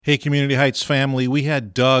Hey, Community Heights family, we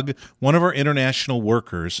had Doug, one of our international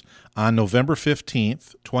workers, on November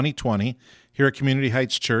 15th, 2020, here at Community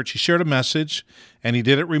Heights Church. He shared a message, and he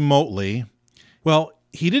did it remotely. Well,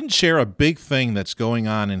 he didn't share a big thing that's going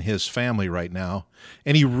on in his family right now,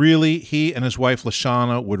 and he and his wife,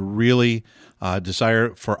 LaShawna, would really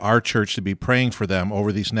desire for our church to be praying for them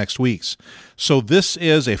over these next weeks. So this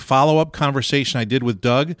is a follow-up conversation I did with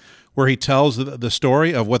Doug, where he tells the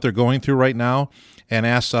story of what they're going through right now and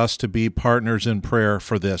asks us to be partners in prayer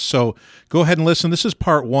for this. So go ahead and listen. This is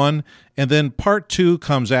part one, and then part two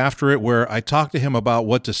comes after it, where I talk to him about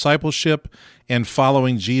what discipleship and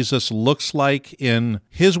following Jesus looks like in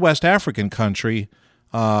his West African country,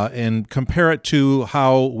 and compare it to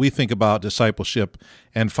how we think about discipleship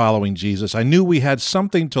and following Jesus. I knew we had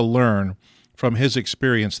something to learn from his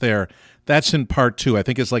experience there. That's in part two. I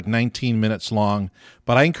think it's like 19 minutes long,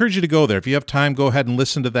 but I encourage you to go there. If you have time, go ahead and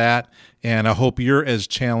listen to that, and I hope you're as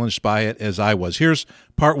challenged by it as I was. Here's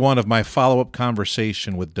part one of my follow-up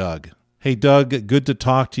conversation with Doug. Hey, Doug, good to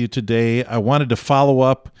talk to you today. I wanted to follow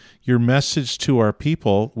up your message to our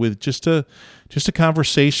people with just a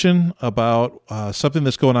conversation about something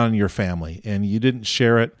that's going on in your family, and you didn't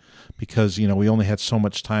share it because, we only had so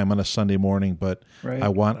much time on a Sunday morning, but right. I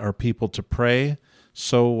want our people to pray.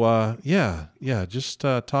 So, just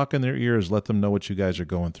talk in their ears, let them know what you guys are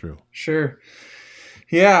going through. Sure.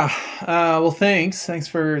 Yeah. Well, thanks. Thanks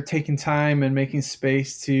for taking time and making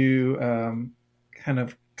space to kind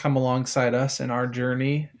of come alongside us in our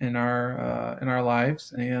journey, in our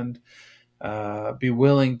lives, and be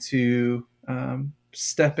willing to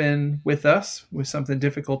step in with us with something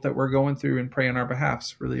difficult that we're going through and pray on our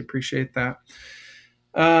behalfs. Really appreciate that.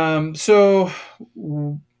 So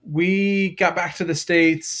we got back to the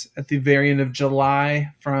States at the very end of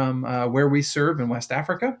July from where we serve in West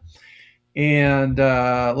Africa. And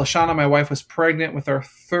LaShawna, my wife, was pregnant with our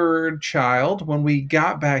third child. When we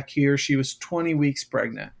got back here, she was 20 weeks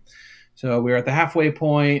pregnant. So we were at the halfway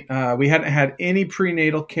point. We hadn't had any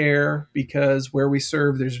prenatal care because where we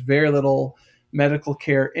serve, there's very little medical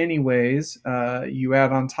care anyways. You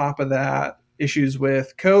add on top of that issues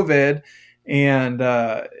with COVID, and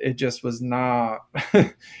it just was not,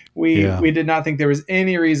 we did not think there was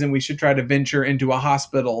any reason we should try to venture into a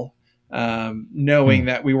hospital, knowing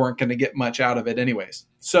that we weren't going to get much out of it anyways.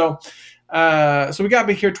 So we got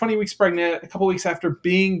back here 20 weeks pregnant. A couple weeks after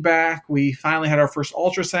being back, we finally had our first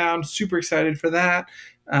ultrasound. Super excited for that.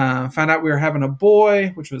 Found out we were having a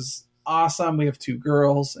boy, which was awesome. We have two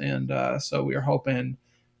girls. And so we were hoping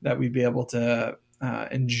that we'd be able to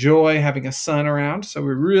enjoy having a son around. So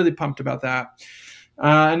we're really pumped about that.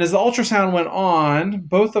 And as the ultrasound went on,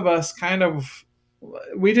 both of us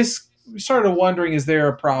we started wondering, is there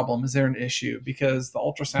a problem? Is there an issue? Because the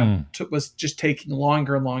ultrasound was just taking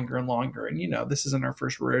longer and longer and longer. And, this isn't our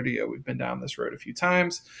first rodeo. We've been down this road a few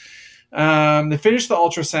times. They finished the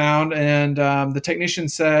ultrasound, and the technician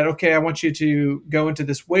said, okay, I want you to go into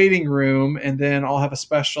this waiting room, and then I'll have a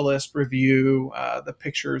specialist review the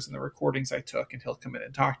pictures and the recordings I took, and he'll come in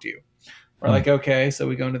and talk to you. We're like, okay. So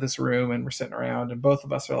we go into this room, and we're sitting around, and both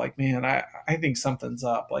of us are like, man, I think something's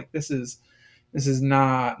up. Like, this is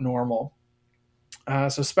not normal.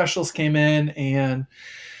 So specialists came in, and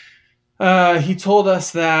he told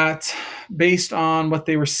us that based on what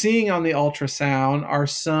they were seeing on the ultrasound, our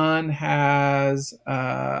son has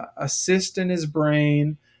a cyst in his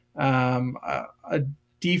brain, a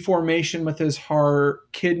deformation with his heart,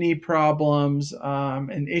 kidney problems,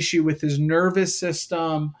 an issue with his nervous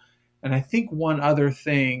system, and I think one other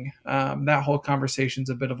thing. That whole conversation's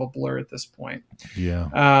a bit of a blur at this point. Yeah.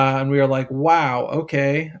 And we were like, wow,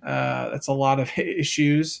 okay, that's a lot of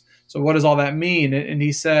issues. So what does all that mean? And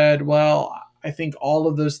he said, well, I think all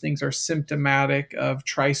of those things are symptomatic of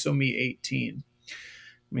trisomy 18. And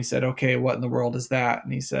we said, okay, what in the world is that?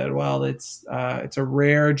 And he said, well, it's a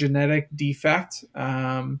rare genetic defect.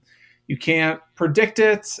 You can't predict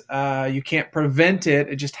it. You can't prevent it.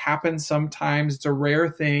 It just happens sometimes. It's a rare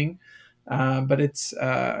thing. But it's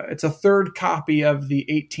a third copy of the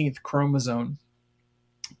 18th chromosome.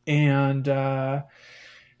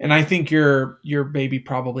 And I think your baby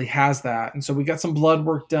probably has that. And so we got some blood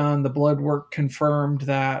work done. The blood work confirmed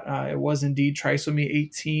that it was indeed trisomy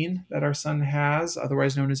 18 that our son has,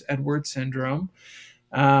 otherwise known as Edwards syndrome.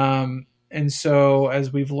 And so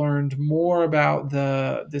as we've learned more about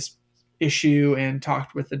this issue and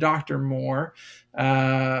talked with the doctor more,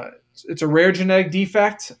 it's a rare genetic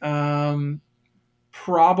defect.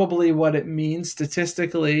 Probably what it means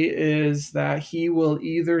statistically is that he will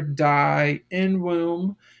either die in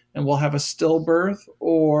womb and will have a stillbirth,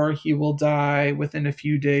 or he will die within a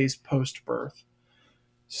few days post-birth.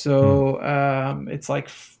 So it's like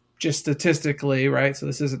just statistically, right? So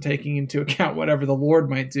this isn't taking into account whatever the Lord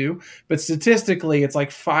might do, but statistically, it's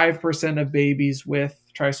like 5% of babies with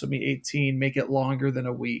trisomy 18 make it longer than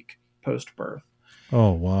a week post birth.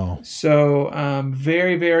 Oh, wow. So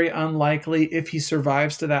very, very unlikely if he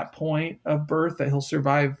survives to that point of birth that he'll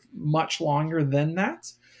survive much longer than that.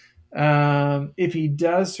 If he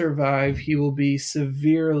does survive, he will be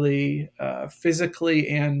severely physically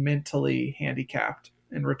and mentally handicapped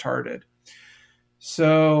and retarded.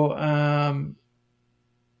 So,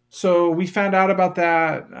 so we found out about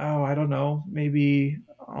that. Oh, I don't know, maybe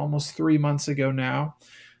almost 3 months ago now.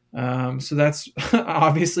 So that's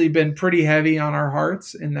obviously been pretty heavy on our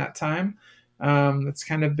hearts in that time. It's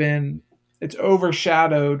kind of been, it's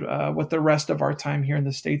overshadowed what the rest of our time here in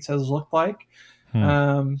the States has looked like.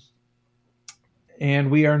 And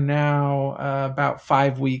we are now about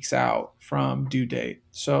 5 weeks out from due date.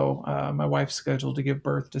 So my wife's scheduled to give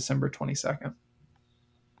birth December 22nd.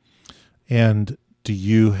 And do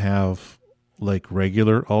you have like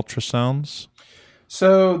regular ultrasounds?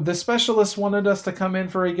 So the specialist wanted us to come in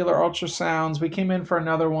for regular ultrasounds. We came in for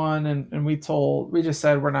another one, and we just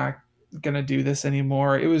said we're not going to do this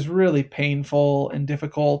anymore. It was really painful and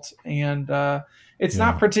difficult, and it's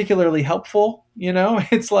not particularly helpful.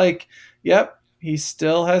 It's like, yep, he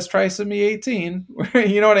still has trisomy 18.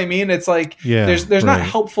 You know what I mean? It's like there's not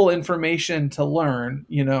helpful information to learn.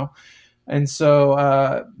 And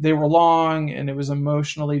so they were long, and it was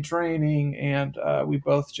emotionally draining, and we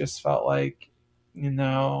both just felt like,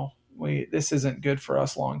 this isn't good for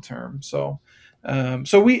us long term. So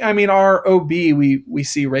our OB we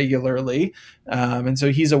see regularly, and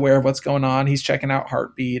so he's aware of what's going on. He's checking out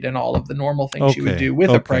heartbeat and all of the normal things you would do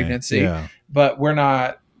with a pregnancy. Yeah. But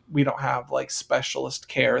we don't have like specialist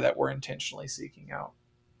care that we're intentionally seeking out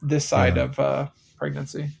this side of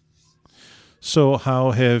pregnancy. So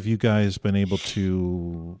how have you guys been able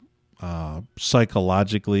to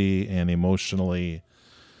psychologically and emotionally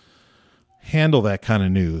handle that kind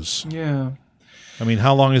of news? Yeah. I mean,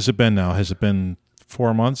 how long has it been now? Has it been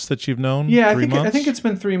 4 months that you've known? Yeah, I think it's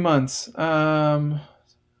been 3 months. 3 months.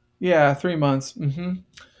 Mm-hmm.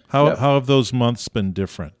 How have those months been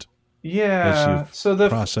different? Yeah. So the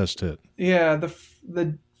processed it. Yeah.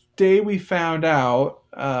 The day we found out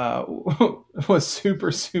was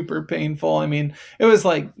super, super painful. I mean, it was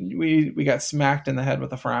like we got smacked in the head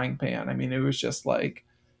with a frying pan. I mean, it was just like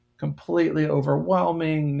completely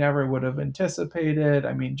overwhelming. Never would have anticipated.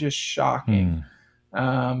 I mean, just shocking.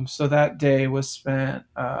 So that day was spent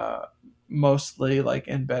mostly like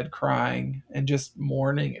in bed crying and just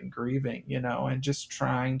mourning and grieving, and just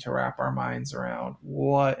trying to wrap our minds around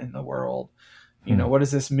what in the world, what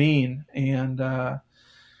does this mean? And our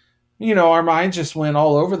minds just went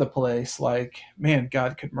all over the place. Like, man,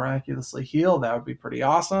 God could miraculously heal. That would be pretty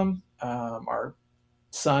awesome. Our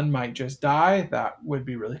son might just die. That would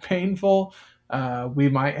be really painful. We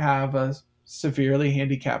might have a severely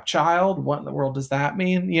handicapped child. What in the world does that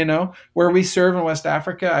mean? Where we serve in West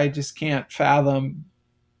Africa, I just can't fathom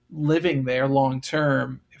living there long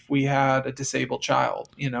term if we had a disabled child,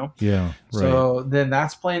 Yeah. Right. So then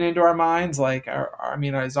that's playing into our minds. Like,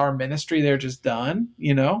 is our ministry there just done?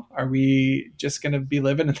 Are we just going to be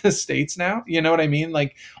living in the States now? You know what I mean?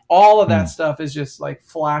 Like, all of that stuff is just like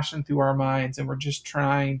flashing through our minds, and we're just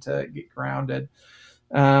trying to get grounded.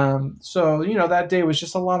 So that day was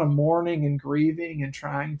just a lot of mourning and grieving and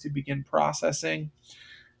trying to begin processing.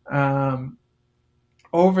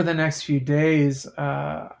 Over the next few days,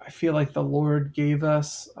 I feel like the Lord gave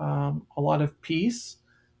us a lot of peace.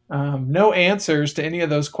 No answers to any of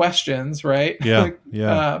those questions, right?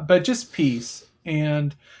 Yeah. But just peace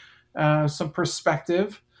and some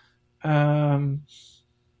perspective and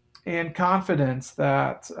confidence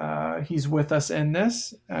that He's with us in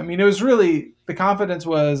this. I mean, it was really, the confidence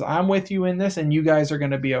was, I'm with you in this, and you guys are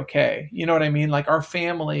going to be okay. You know what I mean? Like, our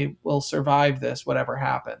family will survive this, whatever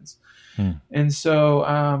happens. And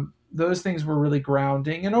so those things were really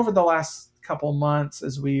grounding. And over the last couple months,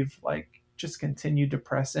 as we've like just continued to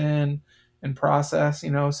press in and process,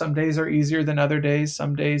 some days are easier than other days.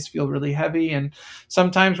 Some days feel really heavy, and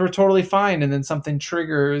sometimes we're totally fine. And then something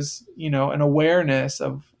triggers, an awareness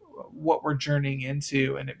of what we're journeying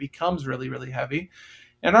into, and it becomes really, really heavy.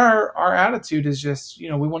 And our attitude is just,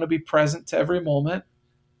 we want to be present to every moment,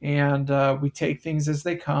 and we take things as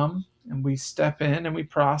they come, and we step in and we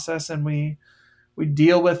process, and we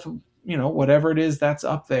deal with, whatever it is that's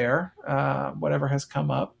up there, whatever has come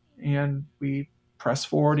up, and we press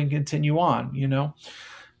forward and continue on,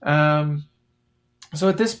 So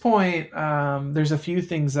at this point, there's a few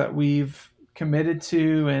things that we've committed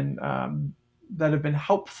to and that have been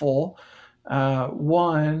helpful.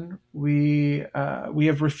 One, we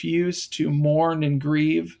have refused to mourn and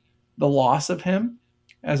grieve the loss of him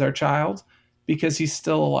as our child because he's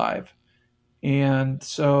still alive. And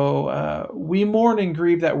so we mourn and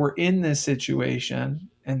grieve that we're in this situation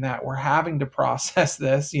and that we're having to process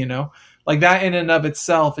this, like that in and of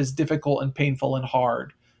itself is difficult and painful and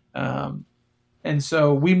hard. And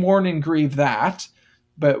so we mourn and grieve that,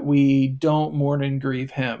 but we don't mourn and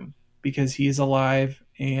grieve him because he is alive,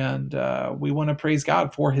 and we want to praise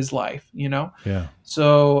God for his life, Yeah.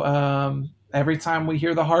 So every time we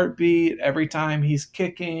hear the heartbeat, every time he's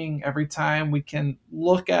kicking, every time we can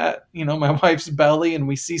look at, my wife's belly and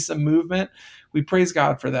we see some movement, we praise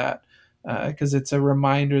God for that, because it's a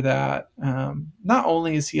reminder that not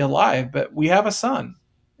only is he alive, but we have a son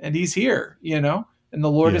and he's here, and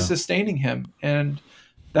the Lord is sustaining him. And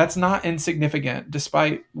that's not insignificant,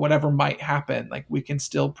 despite whatever might happen. Like, we can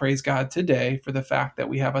still praise God today for the fact that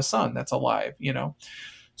we have a son that's alive,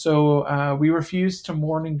 So we refuse to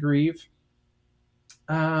mourn and grieve.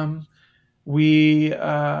 We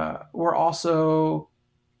have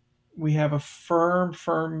a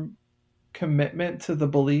firm commitment to the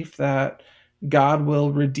belief that God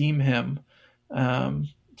will redeem him.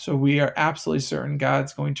 So we are absolutely certain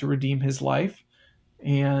God's going to redeem his life.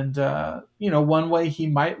 And, one way he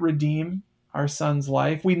might redeem our son's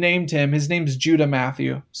life, we named him, his name's Judah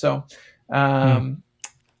Matthew. So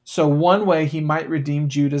one way he might redeem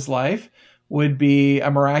Judah's life would be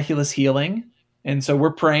a miraculous healing. And so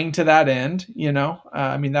we're praying to that end,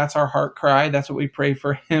 that's our heart cry. That's what we pray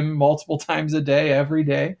for him multiple times a day, every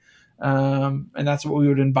day. And that's what we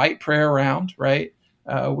would invite prayer around, right?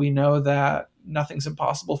 We know that nothing's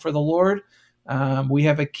impossible for the Lord. We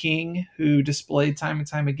have a king who displayed time and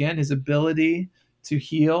time again his ability to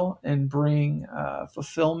heal and bring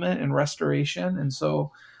fulfillment and restoration. And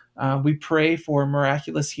so we pray for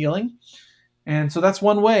miraculous healing. And so that's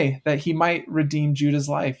one way that he might redeem Judah's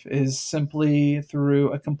life, is simply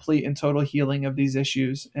through a complete and total healing of these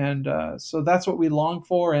issues. And so that's what we long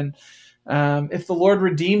for. And if the Lord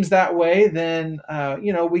redeems that way, then,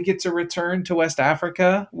 we get to return to West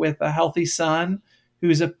Africa with a healthy son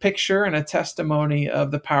who's a picture and a testimony of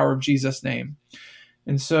the power of Jesus' name.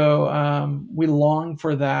 And so we long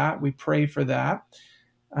for that. We pray for that.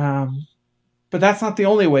 But that's not the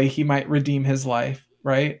only way he might redeem his life,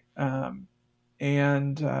 right?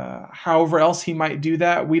 And however else he might do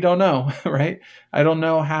that, we don't know, right? I don't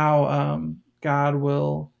know how God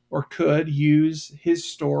will or could use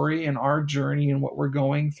his story and our journey and what we're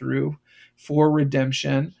going through for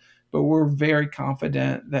redemption, but we're very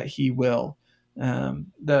confident that he will.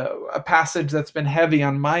 A passage that's been heavy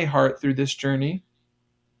on my heart through this journey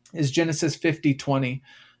is Genesis 50:20.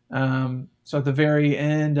 So at the very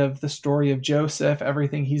end of the story of Joseph,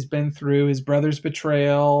 everything he's been through, his brother's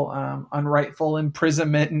betrayal, unrightful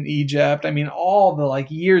imprisonment in Egypt. All the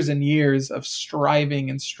years and years of striving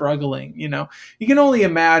and struggling, you can only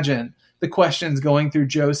imagine the questions going through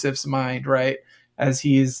Joseph's mind, right? As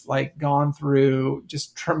he's gone through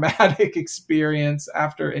just traumatic experience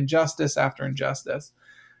after injustice after injustice.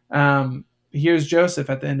 Here's Joseph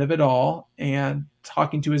at the end of it all, and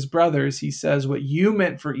talking to his brothers, he says, what you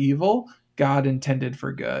meant for evil, God intended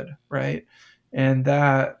for good, right? And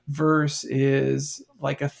that verse is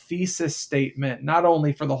like a thesis statement, not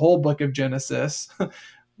only for the whole book of Genesis,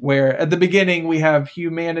 where at the beginning we have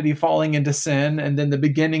humanity falling into sin, and then the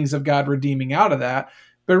beginnings of God redeeming out of that,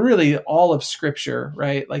 but really all of Scripture,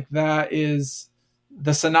 right? That is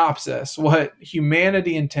the synopsis: what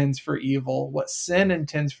humanity intends for evil, what sin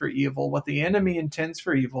intends for evil, what the enemy intends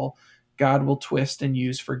for evil, God will twist and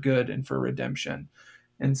use for good and for redemption.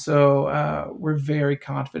 And so we're very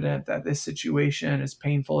confident that this situation, as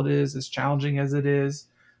painful it is, as challenging as it is,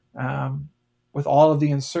 with all of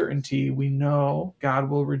the uncertainty, we know God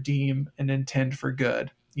will redeem and intend for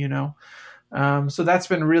good, So that's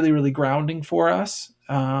been really, really grounding for us,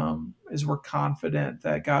 is we're confident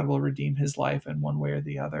that God will redeem his life in one way or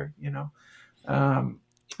the other, And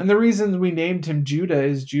the reason we named him Judah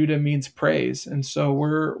is Judah means praise. And so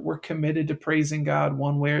we're committed to praising God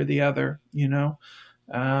one way or the other,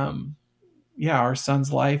 Our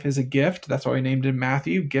son's life is a gift. That's why we named him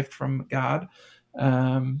Matthew, gift from God.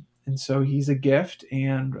 And so he's a gift,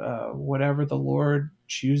 and whatever the Lord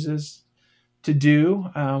chooses to do,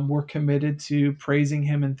 we're committed to praising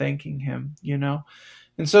him and thanking him,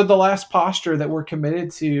 And so the last posture that we're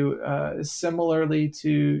committed to is similarly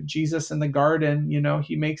to Jesus in the garden.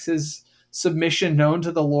 He makes his submission known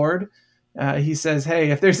to the Lord. He says,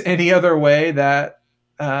 hey, if there's any other way that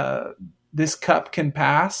this cup can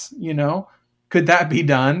pass, could that be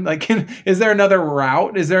done? Like, is there another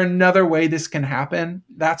route? Is there another way this can happen?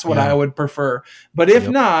 That's what I would prefer. But if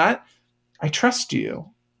not, I trust you.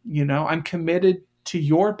 I'm committed to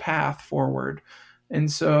your path forward.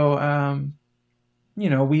 And so,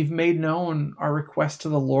 we've made known our request to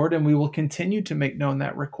the Lord, and we will continue to make known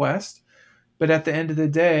that request. But at the end of the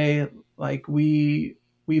day, like we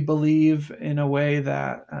believe in a way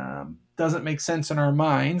that doesn't make sense in our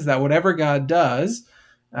minds, that whatever God does,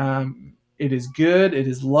 it is good, it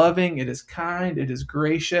is loving, it is kind, it is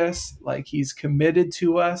gracious. Like he's committed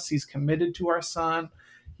to us, he's committed to our son.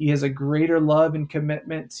 He has a greater love and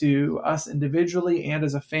commitment to us individually and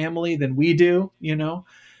as a family than we do,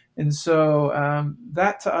 And so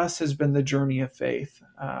that to us has been the journey of faith.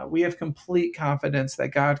 We have complete confidence that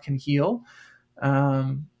God can heal.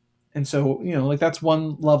 And so, that's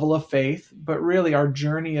one level of faith, but really our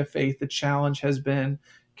journey of faith, the challenge has been,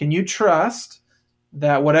 can you trust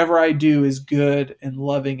that whatever I do is good and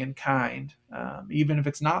loving and kind, even if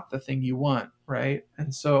it's not the thing you want, right?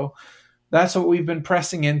 And so that's what we've been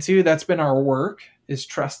pressing into. That's been our work, is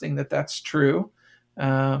trusting that that's true,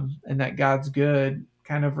 and that God's good,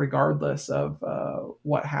 kind of regardless of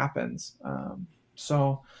what happens.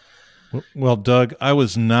 Well, Doug, I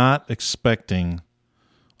was not expecting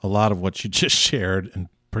a lot of what you just shared, and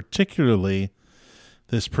particularly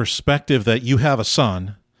this perspective that you have a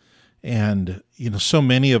son. And, so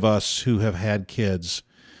many of us who have had kids,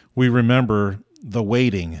 we remember the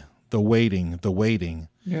waiting.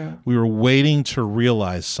 Yeah. We were waiting to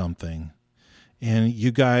realize something. And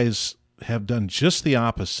you guys have done just the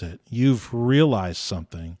opposite. You've realized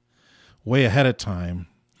something way ahead of time,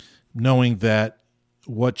 knowing that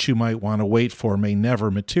what you might want to wait for may never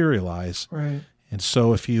materialize. Right. And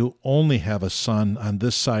so if you only have a son on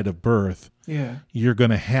this side of birth, you're going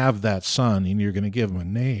to have that son and you're going to give him a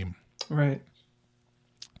name. Right.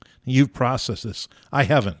 You've processed this. I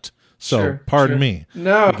haven't. So pardon me.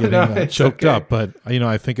 No, getting choked okay. up. But,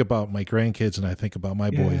 I think about my grandkids and I think about my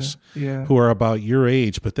boys who who are about your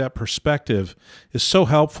age. But that perspective is so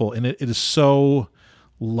helpful, and it is so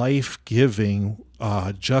life-giving,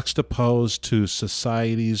 juxtaposed to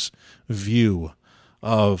society's view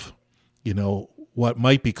of, what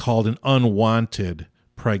might be called an unwanted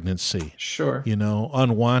pregnancy. Sure.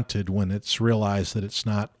 Unwanted when it's realized that it's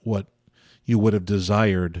not what you would have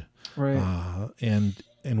desired. Right.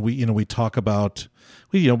 And we talk about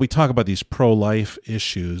these pro-life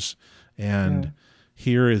issues, and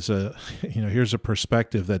here's a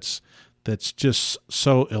perspective that's just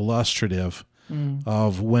so illustrative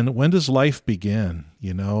of when does life begin,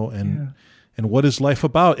 and what is life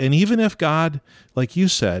about? And even if God, like you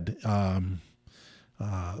said,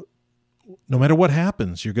 no matter what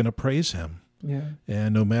happens, you're going to praise him. Yeah.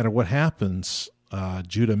 And no matter what happens,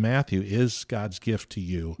 Judah Matthew is God's gift to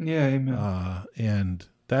you. Yeah, amen. And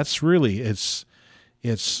that's really, it's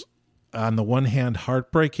on the one hand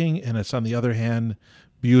heartbreaking, and it's on the other hand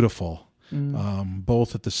beautiful,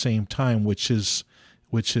 both at the same time, which is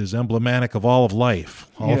emblematic of all of life.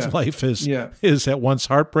 All of life is at once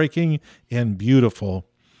heartbreaking and beautiful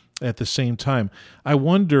at the same time. I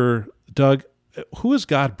wonder, Doug, who has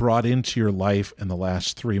God brought into your life in the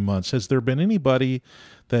last 3 months? Has there been anybody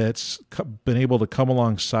that's been able to come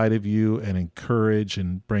alongside of you and encourage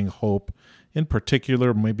and bring hope, in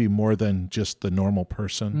particular, maybe more than just the normal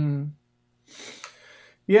person?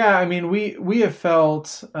 Yeah, I mean, we have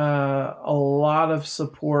felt a lot of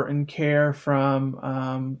support and care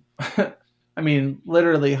from,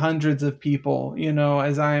 literally hundreds of people.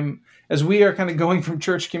 As we are kind of going from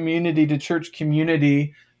church community to church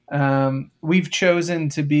community. We've chosen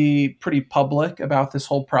to be pretty public about this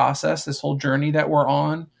whole process, this whole journey that we're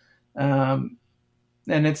on. And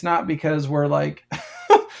it's not because we're like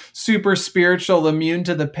super spiritual, immune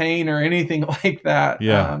to the pain or anything like that.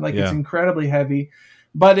 It's incredibly heavy,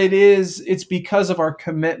 but it's because of our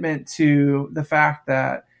commitment to the fact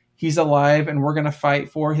that he's alive and we're going to fight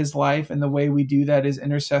for his life. And the way we do that is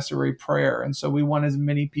intercessory prayer. And so we want as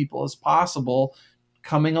many people as possible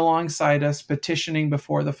coming alongside us, petitioning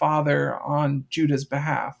before the Father on Judah's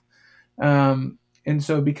behalf. And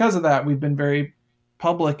so because of that, we've been very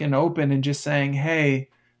public and open and just saying, hey,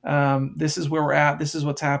 this is where we're at. This is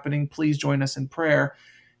what's happening. Please join us in prayer.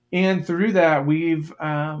 And through that, we've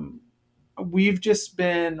just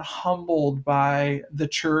been humbled by the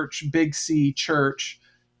church, Big C Church,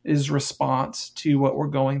 is response to what we're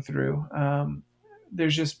going through.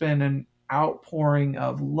 There's just been an outpouring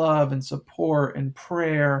of love and support and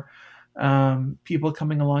prayer, people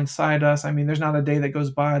coming alongside us. I mean, there's not a day that goes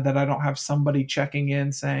by that I don't have somebody checking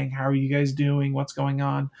in saying, how are you guys doing? What's going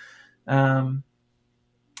on? And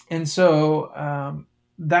so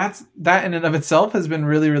that in and of itself has been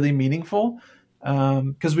really, really meaningful,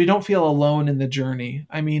 because we don't feel alone in the journey.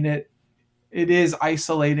 I mean, it is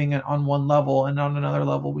isolating on one level, and on another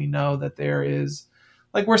level, we know that there is,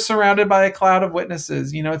 like, we're surrounded by a cloud of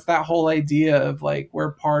witnesses. It's that whole idea of like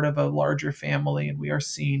we're part of a larger family, and we are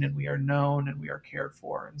seen, and we are known, and we are cared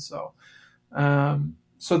for. And so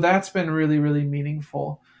that's been really, really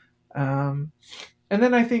meaningful. And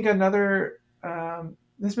then I think another,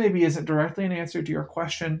 this maybe isn't directly an answer to your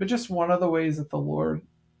question, but just one of the ways that the Lord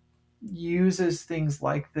uses things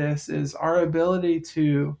like this is our ability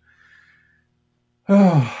to,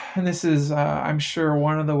 and this is, I'm sure,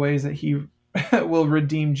 one of the ways that he will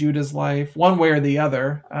redeem Judah's life, one way or the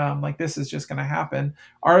other. Like, this is just going to happen.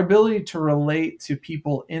 Our ability to relate to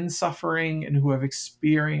people in suffering and who have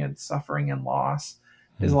experienced suffering and loss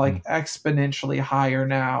is like exponentially higher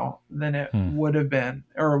now than it would have been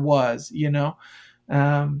or was,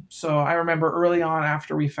 So I remember early on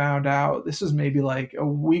after we found out, this was maybe like a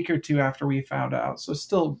week or two after we found out, so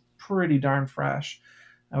still pretty darn fresh.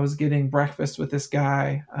 I was getting breakfast with this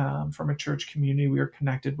guy from a church community we were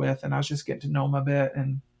connected with, and I was just getting to know him a bit.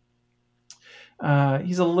 And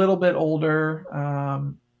he's a little bit older.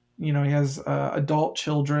 He has adult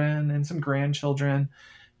children and some grandchildren.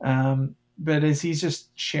 But as he's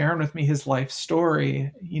just sharing with me his life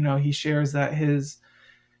story, he shares that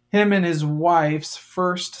him and his wife's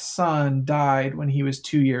first son died when he was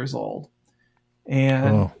 2 years old.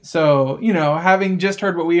 And so, having just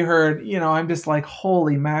heard what we heard, I'm just like,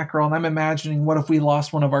 holy mackerel. And I'm imagining, what if we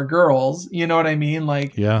lost one of our girls? You know what I mean?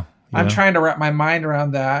 Like, yeah. I'm trying to wrap my mind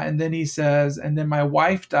around that. And then he says, and then my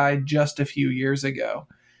wife died just a few years ago.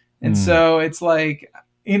 And so it's like,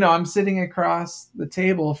 I'm sitting across the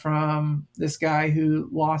table from this guy who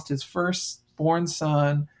lost his firstborn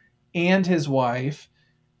son and his wife.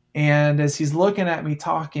 And as he's looking at me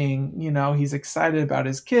talking, he's excited about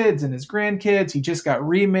his kids and his grandkids. He just got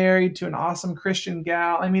remarried to an awesome Christian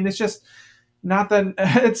gal. I mean, it's just not that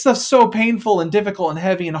it's so painful and difficult and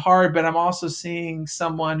heavy and hard, but I'm also seeing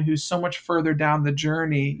someone who's so much further down the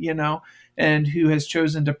journey, and who has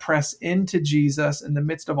chosen to press into Jesus in the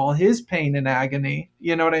midst of all his pain and agony.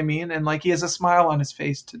 You know what I mean? And like, he has a smile on his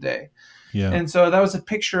face today. Yeah. And so that was a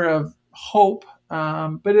picture of hope.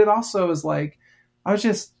 But it also is like, I was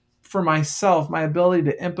just, for myself, my ability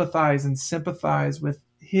to empathize and sympathize with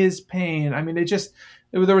his pain. I mean,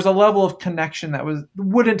 there was a level of connection that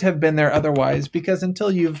wouldn't have been there otherwise, because until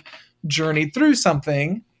you've journeyed through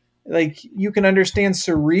something, like, you can understand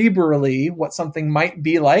cerebrally what something might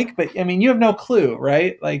be like, but I mean, you have no clue,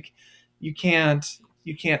 right? Like, you can't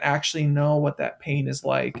actually know what that pain is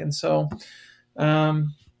like. And so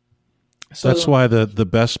that's why the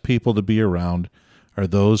best people to be around are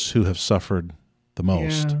those who have suffered the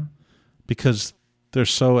most. Yeah. Because they're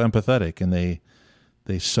so empathetic, and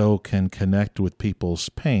they so can connect with people's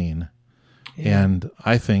pain. Yeah. And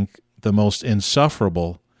I think the most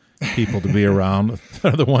insufferable people to be around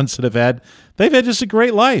are the ones that they've had just a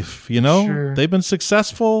great life, Sure. They've been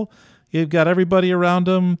successful. You've got everybody around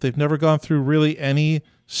them. They've never gone through really any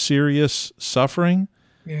serious suffering.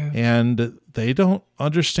 Yeah. And they don't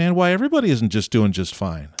understand why everybody isn't just doing just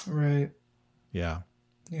fine. Right. Yeah.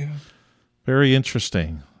 Yeah. Very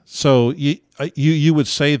interesting. So you would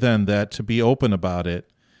say then that to be open about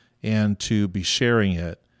it and to be sharing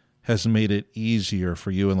it has made it easier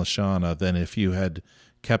for you and LaShawna than if you had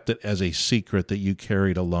kept it as a secret that you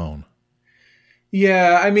carried alone?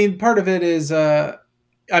 Yeah, I mean, part of it is, the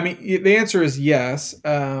answer is yes.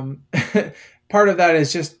 Part of that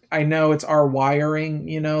is just, I know it's our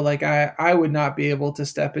wiring, like I would not be able to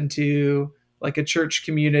step into like a church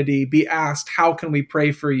community, be asked, how can we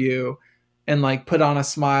pray for you? And like put on a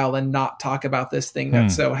smile and not talk about this thing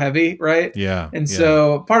that's so heavy. Right. Yeah. And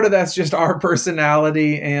so part of that's just our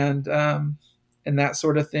personality and that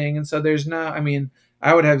sort of thing. And so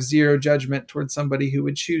I would have zero judgment towards somebody who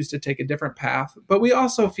would choose to take a different path. But we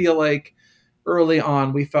also feel like early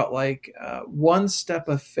on, we felt like one step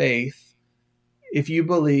of faith, if you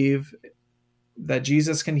believe that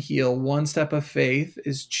Jesus can heal, one step of faith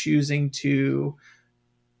is choosing to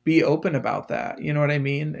be open about that. You know what I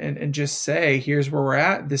mean? And just say, here's where we're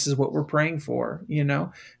at. This is what we're praying for. I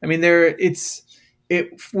mean, it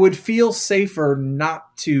would feel safer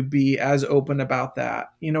not to be as open about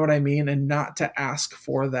that. You know what I mean? And not to ask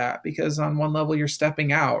for that, because on one level you're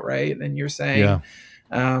stepping out, right? And you're saying,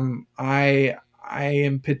 I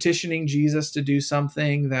am petitioning Jesus to do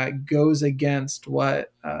something that goes against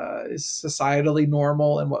what is societally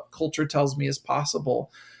normal and what culture tells me is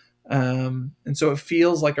possible. And so it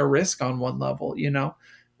feels like a risk on one level,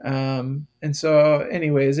 And so,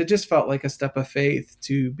 anyways, it just felt like a step of faith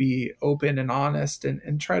to be open and honest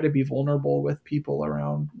and try to be vulnerable with people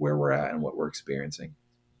around where we're at and what we're experiencing.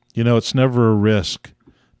 You know, it's never a risk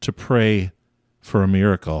to pray for a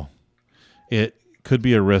miracle. It could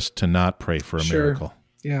be a risk to not pray for a miracle.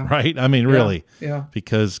 Yeah. Right? I mean, really. Yeah.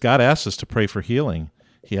 Because God asks us to pray for healing.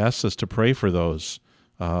 He asks us to pray for those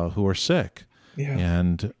who are sick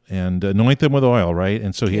and anoint them with oil, right?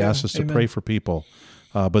 And so he asks us to pray for people.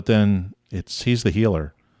 But then he's the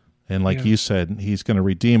healer. And like you said, he's going to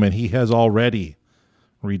redeem, and he has already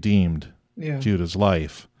redeemed Judah's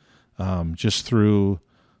life just through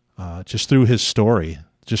his story,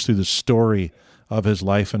 just through the story of his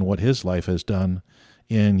life and what his life has done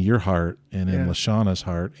in your heart and in Lashana's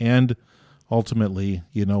heart, and ultimately,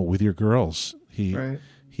 with your girls.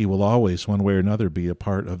 He will always, one way or another, be a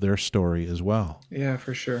part of their story as well. Yeah,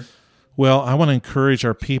 for sure. Well, I want to encourage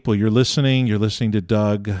our people. You're listening to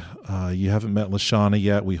Doug. You haven't met Lashana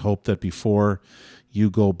yet. We hope that before you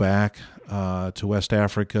go back to West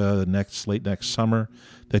Africa late next summer,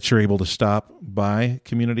 that you're able to stop by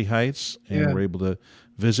Community Heights and we're able to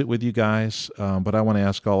visit with you guys. But I want to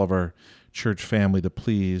ask all of our church family to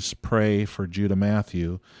please pray for Judah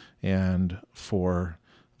Matthew and for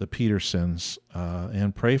the Petersons,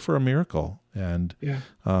 and pray for a miracle, and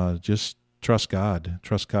just trust God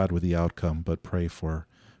with the outcome, but pray for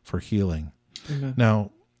healing. Amen.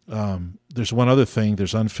 Now, there's one other thing.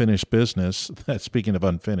 There's unfinished business. Speaking of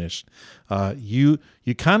unfinished, you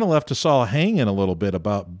kind of left us all hanging a little bit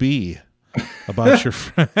about B, about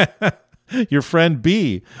your friend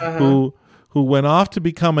B, who went off to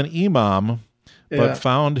become an imam, but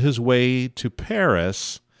found his way to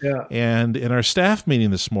Paris. Yeah. And in our staff meeting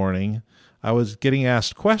this morning, I was getting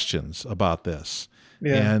asked questions about this.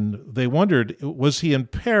 Yeah. And they wondered, was he in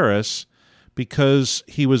Paris because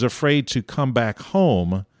he was afraid to come back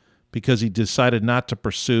home because he decided not to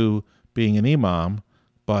pursue being an imam,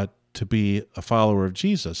 but to be a follower of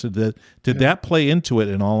Jesus? Did that play into it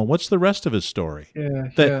and all? And what's the rest of his story?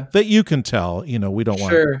 That you can tell, we don't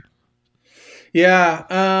want. Sure. Yeah.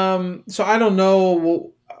 So I don't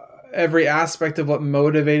know every aspect of what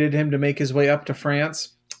motivated him to make his way up to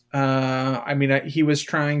France. He was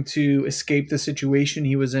trying to escape the situation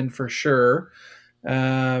he was in for sure.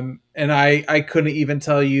 And I couldn't even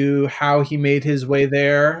tell you how he made his way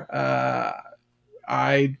there.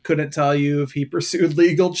 I couldn't tell you if he pursued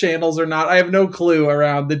legal channels or not. I have no clue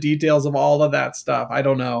around the details of all of that stuff. I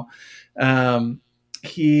don't know.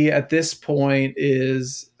 He, at this point,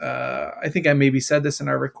 is, I think I maybe said this in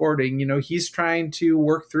our recording, he's trying to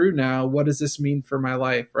work through now, what does this mean for my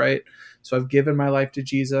life, right? So I've given my life to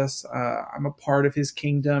Jesus. I'm a part of his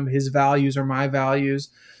kingdom. His values are my values.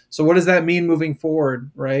 So what does that mean moving forward,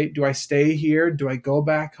 right? Do I stay here? Do I go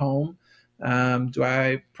back home? Do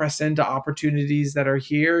I press into opportunities that are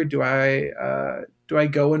here? Do I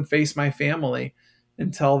go and face my family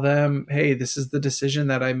and tell them, hey, this is the decision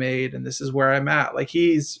that I made and this is where I'm at? Like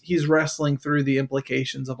he's wrestling through the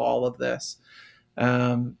implications of all of this.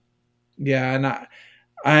 And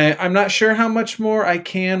I'm not sure how much more I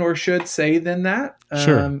can or should say than that,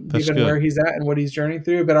 given where he's at and what he's journeying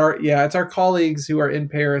through. But it's our colleagues who are in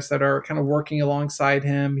Paris that are kind of working alongside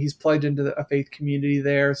him. He's plugged into a faith community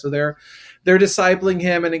there, so they're discipling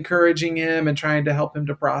him and encouraging him and trying to help him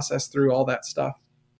to process through all that stuff.